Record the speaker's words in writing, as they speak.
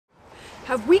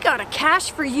have we got a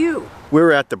cache for you.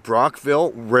 We're at the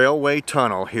Brockville Railway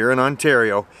Tunnel here in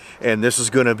Ontario, and this is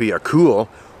going to be a cool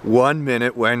 1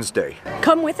 Minute Wednesday.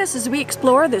 Come with us as we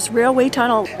explore this railway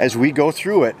tunnel. As we go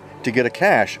through it to get a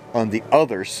cache on the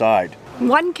other side.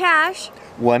 One cache.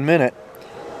 1 minute.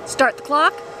 Start the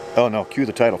clock. Oh no, cue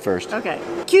the title first. Okay.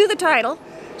 Cue the title.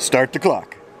 Start the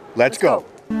clock. Let's go.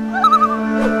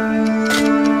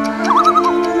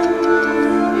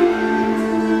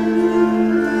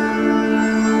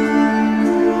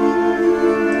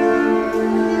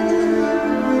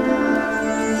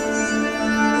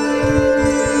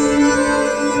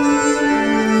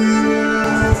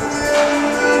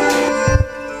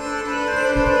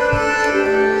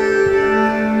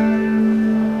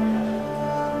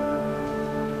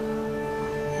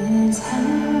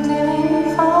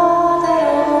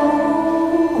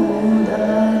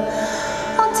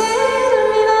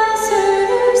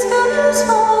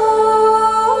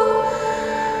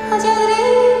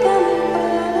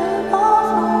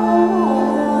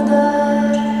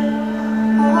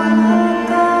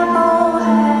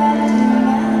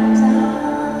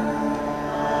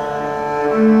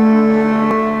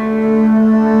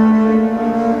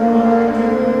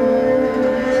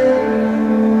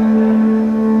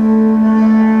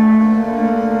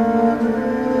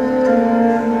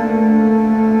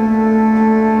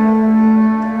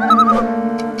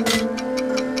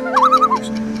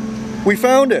 We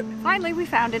found it. Finally, we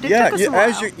found it. It took us a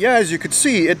while. As you could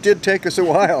see, it did take us a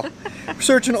while.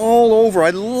 Searching all over.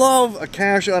 I love a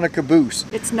cache on a caboose.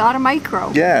 It's not a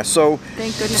micro. Yeah, so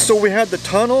thank goodness. So we had the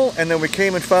tunnel, and then we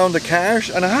came and found the cache,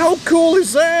 and how cool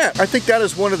is that? I think that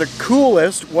is one of the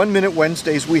coolest 1 Minute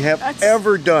Wednesdays we have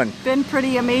ever done. Been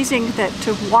pretty amazing that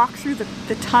to walk through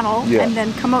the tunnel and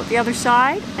then come out the other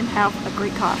side and have a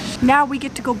great cache. Now we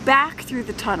get to go back through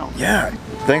the tunnel. Yeah.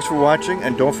 Thanks for watching,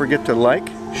 and don't forget to like,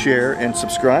 share, and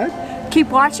subscribe. Keep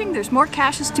watching, there's more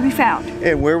caches to be found.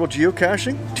 And where will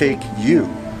geocaching take you?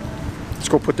 Let's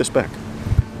go put this back.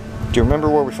 Do you remember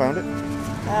where we found it?